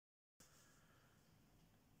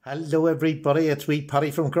Hello everybody, it's wee Paddy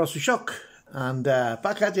from Cross the Shock, and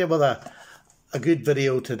back at you with a good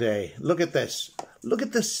video today. Look at this. Look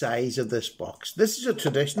at the size of this box. This is a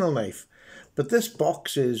traditional knife, but this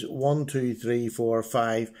box is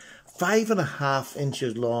 5.5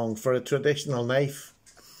 inches long for a traditional knife.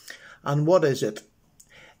 And what is it?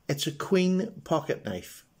 It's a queen pocket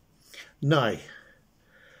knife. Now,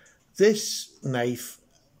 this knife,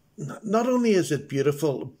 not only is it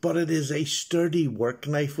beautiful, but it is a sturdy work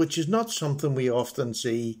knife, which is not something we often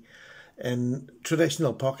see in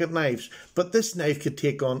traditional pocket knives. But this knife could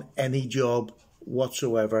take on any job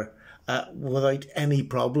whatsoever without any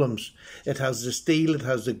problems. It has the steel, it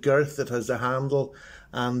has the girth, it has the handle,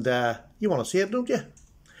 and you want to see it, don't you?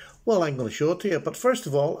 Well, I'm going to show it to you, but first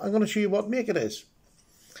of all, I'm going to show you what make it is.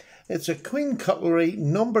 It's a Queen Cutlery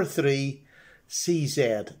number 3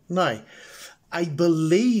 CZ. Now, I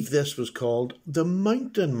believe this was called the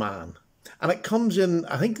Mountain Man, and it comes in,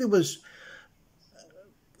 I think there was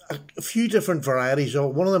a few different varieties.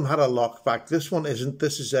 One of them had a lockback. This one isn't.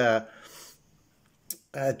 This is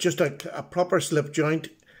just a proper slip joint,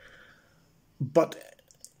 but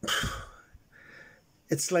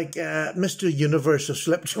it's like Mr. Universe of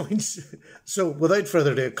slip joints. So without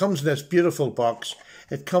further ado, it comes in this beautiful box.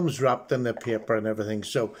 It comes wrapped in the paper and everything.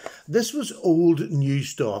 So this was old new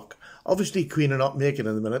stock. Obviously, Queen are not making it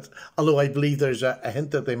in a minute, although I believe there's a hint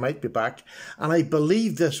that they might be back. And I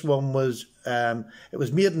believe this one was, it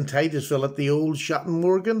was made in Titusville at the old Shatton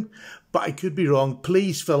Morgan, but I could be wrong.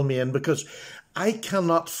 Please fill me in, because I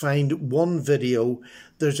cannot find one video.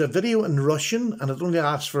 There's a video in Russian, and it only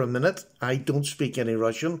lasts for a minute. I don't speak any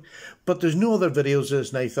Russian, but there's no other videos of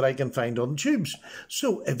this knife that I can find on tubes.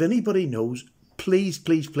 So if anybody knows, please,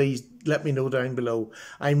 please, please let me know down below.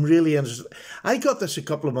 I'm really interested. I got this a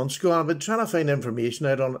couple of months ago, and I've been trying to find information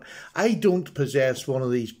out on it. I don't possess one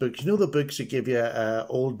of these books. You know the books that give you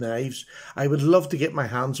old knives? I would love to get my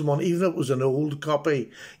hands on one, even if it was an old copy,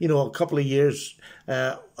 you know, a couple of years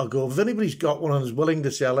ago. If anybody's got one and is willing to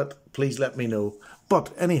sell it, please let me know.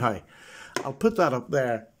 But anyhow, I'll put that up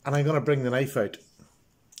there, and I'm going to bring the knife out.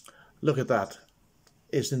 Look at that.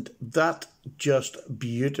 Isn't that just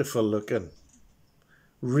beautiful looking?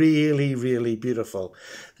 Really, really beautiful.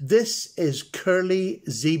 This is curly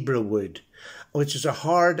zebra wood, which is a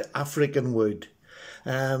hard African wood,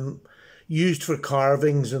 used for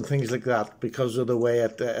carvings and things like that because of the way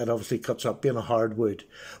it obviously cuts up being a hard wood.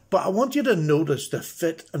 But I want you to notice the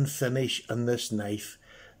fit and finish on this knife.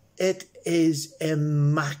 It is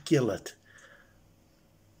immaculate.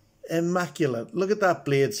 Immaculate. Look at that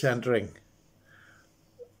blade centering.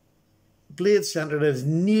 Blade center is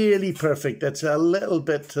nearly perfect. It's a little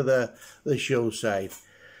bit to the show side.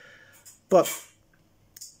 But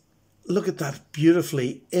look at that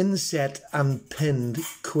beautifully inset and pinned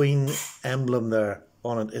Queen emblem there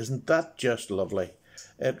on it. Isn't that just lovely?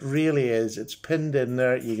 It really is. It's pinned in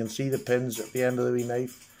there. You can see the pins at the end of the wee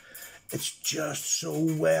knife. It's just so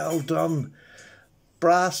well done.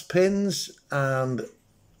 Brass pins and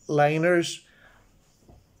liners,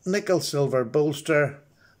 nickel silver bolster,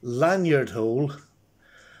 lanyard hole,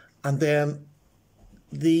 and then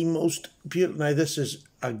the most beautiful. Now this is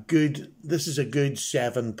a good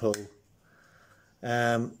 7 pull.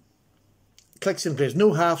 Clicks in place,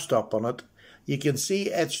 no half stop on it. You can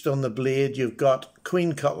see etched on the blade you've got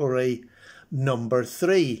Queen Cutlery number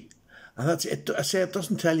 3, and that's it. I say it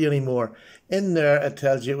doesn't tell you anymore. In there it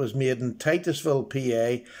tells you it was made in Titusville,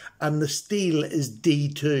 PA, and the steel is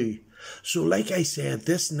D2. So like I said,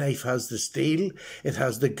 this knife has the steel, it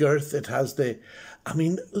has the girth, it has the... I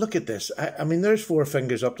mean, look at this. I mean, there's 4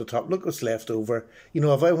 fingers up the top. Look what's left over. You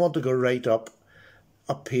know, if I want to go right up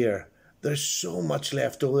here, there's so much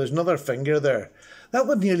left over. There's another finger there. That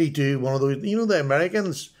would nearly do one of those... You know, the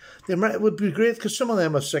Americans, it would be great because some of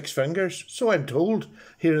them have 6 fingers. So I'm told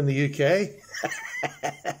here in the UK.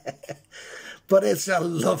 But it's a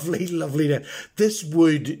lovely, lovely knife. This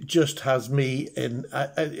wood just has me in...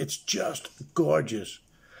 it's just gorgeous.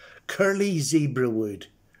 Curly zebra wood.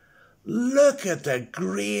 Look at the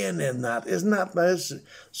grain in that. Isn't that nice?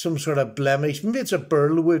 Some sort of blemish. Maybe it's a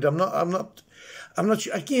burl wood. I'm not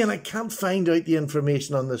sure. Again, I can't find out the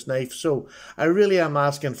information on this knife. So I really am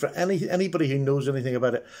asking for anybody who knows anything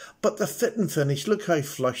about it. But the fit and finish, look how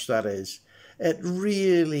flush that is. It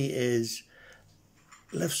really is.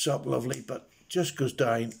 Lifts up lovely, but just goes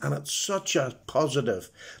down, and it's such a positive.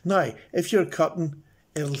 Now, if you're cutting,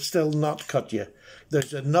 it'll still not cut you.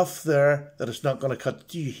 There's enough there that it's not going to cut.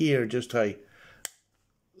 Do you hear just how...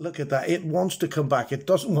 Look at that. It wants to come back. It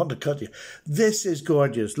doesn't want to cut you. This is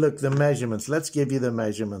gorgeous. Look, the measurements. Let's give you the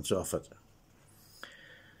measurements of it.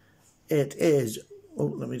 It is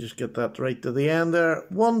Oh, let me just get that right to the end there.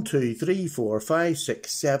 1, 2, 3, 4, 5,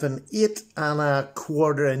 6, 7,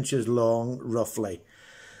 8¼ inches long, roughly.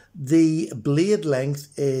 The blade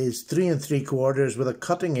length is 3 3/4 with a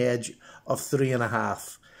cutting edge of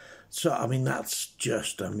 3.5. So, I mean, that's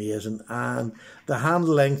just amazing. And the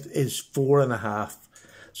handle length is 4.5.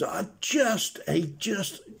 So just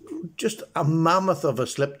a mammoth of a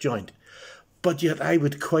slip joint. But yet I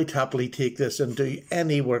would quite happily take this and do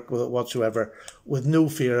any work with it whatsoever with no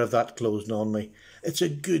fear of that closing on me. It's a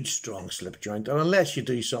good, strong slip joint. And unless you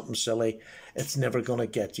do something silly, it's never going to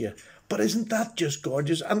get you. But isn't that just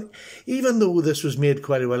gorgeous? And even though this was made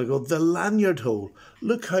quite a while ago, the lanyard hole,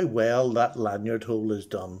 look how well that lanyard hole is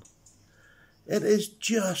done. It is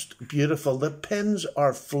just beautiful. The pins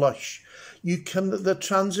are flush. The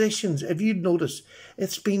transitions, if you notice,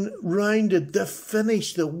 it's been rounded. The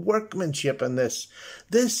finish, the workmanship in this.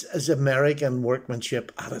 This is American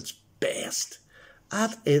workmanship at its best.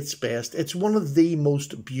 At its best. It's one of the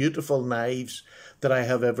most beautiful knives that I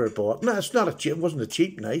have ever bought. No, it wasn't a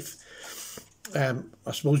cheap knife. I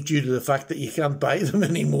suppose due to the fact that you can't buy them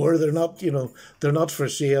anymore. They're not, they're not for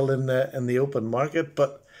sale in the open market,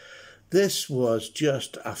 but this was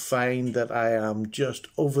just a find that I am just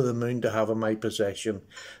over the moon to have in my possession.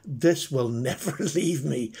 This will never leave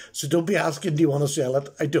me. So don't be asking, do you want to sell it?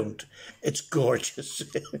 I don't. It's gorgeous.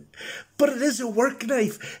 But it is a work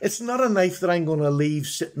knife. It's not a knife that I'm going to leave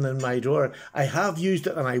sitting in my drawer. I have used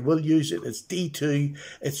it and I will use it. It's D2.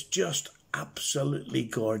 It's just absolutely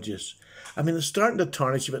gorgeous. I mean, it's starting to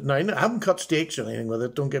tarnish a bit now. I haven't cut steaks or anything with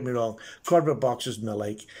it, don't get me wrong. Cardboard boxes and the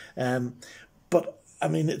like. But I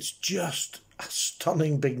mean, it's just a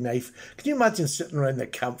stunning big knife. Can you imagine sitting around the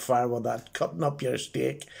campfire with that, cutting up your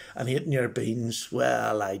steak and eating your beans?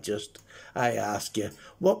 Well, I ask you,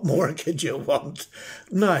 what more could you want?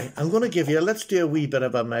 Now, I'm going to give you, let's do a wee bit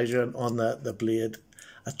of a measuring on the blade.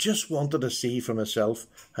 I just wanted to see for myself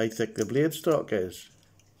how thick the blade stock is.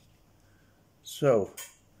 So,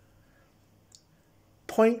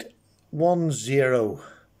 0.10.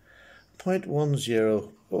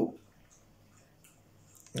 0.10. Oh.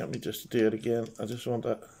 Let me just do it again. I just want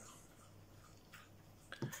that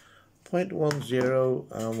 0.10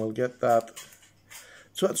 and we'll get that.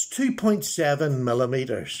 So it's 2.7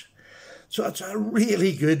 millimeters. So it's a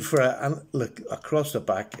really good for and look, across the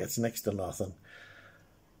back, it's next to nothing.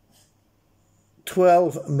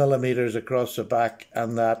 12 millimeters across the back,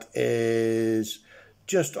 and that is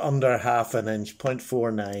just under half an inch,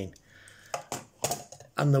 0.49.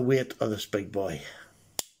 And the weight of this big boy.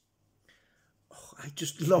 I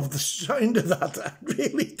just love the sound of that. I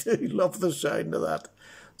really do love the sound of that.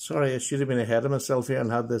 Sorry, I should have been ahead of myself here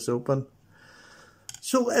and had this open.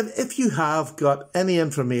 So if you have got any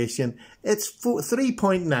information, it's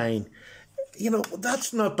 3.9.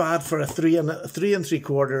 That's not bad for a 3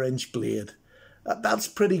 3/4 inch blade. That's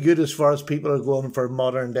pretty good as far as people are going for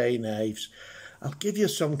modern day knives. I'll give you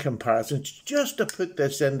some comparisons just to put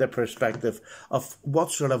this into perspective of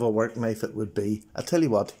what sort of a work knife it would be. I'll tell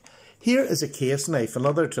you what. Here is a case knife,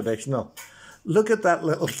 another traditional. Look at that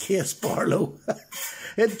little case Barlow.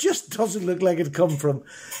 It just doesn't look like it come from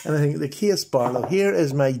anything. The case Barlow. Here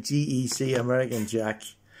is my GEC American Jack,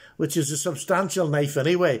 which is a substantial knife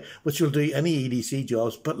anyway, which will do any EDC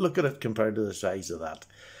jobs. But look at it compared to the size of that.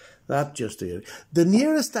 That just is. The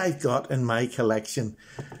nearest I've got in my collection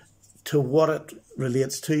to what it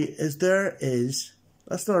relates to is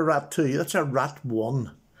that's not a Rat 2, that's a Rat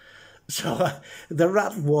 1. So the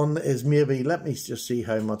Rat 1 is maybe, let me just see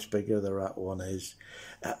how much bigger the Rat 1 is.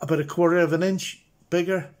 About 1/4 inch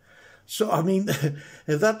bigger. So, I mean,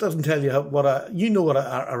 if that doesn't tell you what a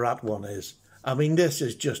Rat 1 is. I mean, this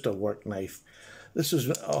is just a work knife. This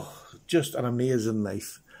is, just an amazing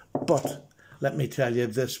knife. But let me tell you,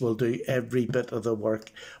 this will do every bit of the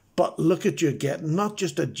work. But look at you getting not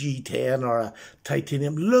just a G10 or a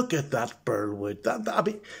titanium. Look at that burl wood. I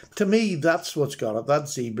mean, to me, that's what's got it. That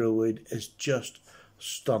zebra wood is just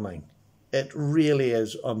stunning. It really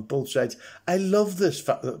is on both sides. I love this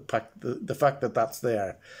the fact that that's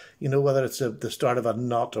there. Whether it's the start of a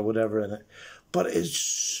knot or whatever in it. But it's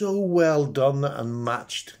so well done and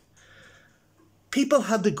matched. People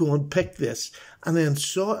had to go and pick this and then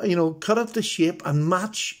cut it to shape and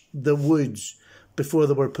match the woods before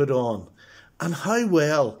they were put on. And how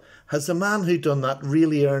well has the man who done that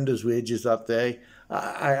really earned his wages that day?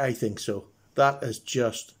 I think so. That is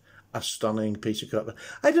just a stunning piece of equipment.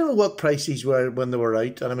 I don't know what prices were when they were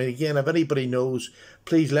out. And I mean, again, if anybody knows,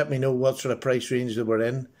 please let me know what sort of price range they were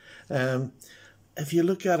in. If you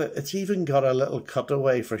look at it, it's even got a little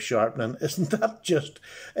cutaway for sharpening. Isn't that just,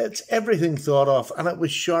 it's everything thought of, and it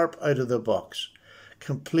was sharp out of the box.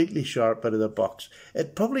 completely sharp out of the box.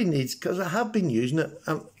 It probably needs, because I have been using it,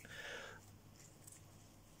 and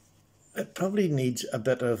it probably needs a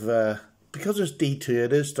bit of, because it's D2,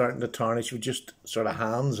 it is starting to tarnish with just sort of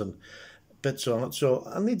hands and bits on it.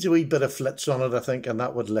 So it needs a wee bit of flits on it, I think, and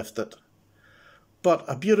that would lift it. But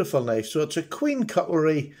a beautiful knife. So it's a Queen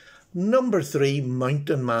Cutlery number 3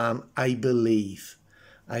 Mountain Man, I believe.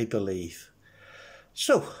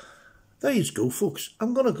 So there you go, folks.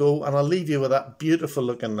 I'm going to go and I'll leave you with that beautiful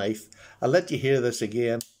looking knife. I'll let you hear this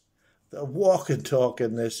again. The walk and talk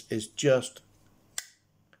in this is just,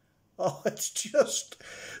 oh, it's just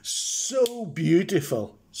so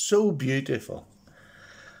beautiful. So beautiful.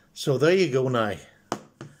 So there you go now.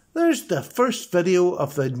 There's the first video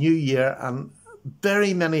of the new year, and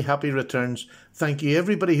very many happy returns. Thank you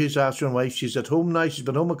everybody who's asked her wife. She's at home now. She's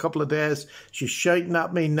been home a couple of days. She's shouting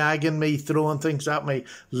at me, nagging me, throwing things at me.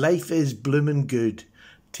 Life is blooming good.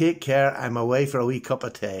 Take care. I'm away for a wee cup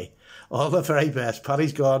of tea. All the very best.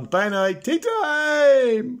 Paddy's gone. Bye now. Tea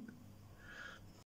time.